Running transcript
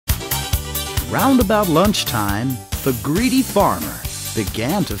Round about lunchtime, the greedy farmer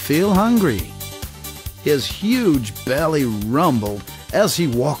began to feel hungry. His huge belly rumbled as he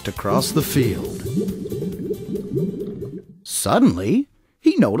walked across the field. Suddenly,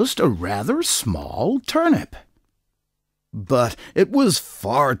 he noticed a rather small turnip. But it was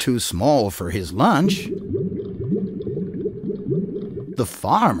far too small for his lunch. The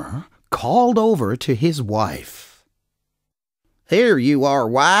farmer called over to his wife. "Here you are,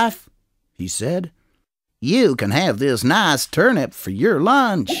 wife," he said. "You can have this nice turnip for your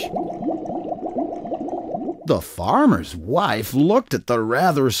lunch." The farmer's wife looked at the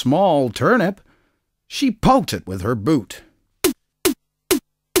rather small turnip. She poked it with her boot.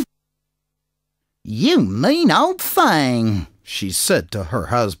 "You mean old thing," she said to her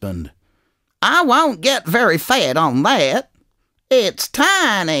husband. "I won't get very fat on that. It's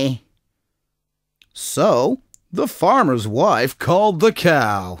tiny." So the farmer's wife called the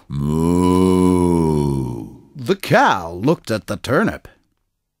cow. Moo. The cow looked at the turnip.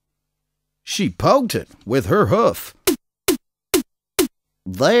 She poked it with her hoof.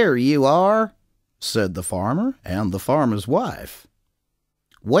 "There you are," said the farmer and the farmer's wife.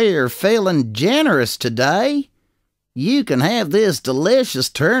 "We're feeling generous today. You can have this delicious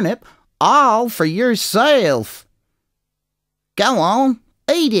turnip all for yourself. Go on,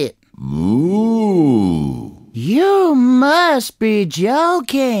 eat it." Moo. "You must be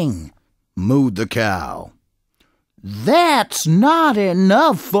joking," mooed the cow. "That's not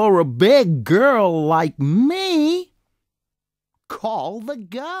enough for a big girl like me. Call the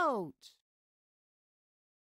goat."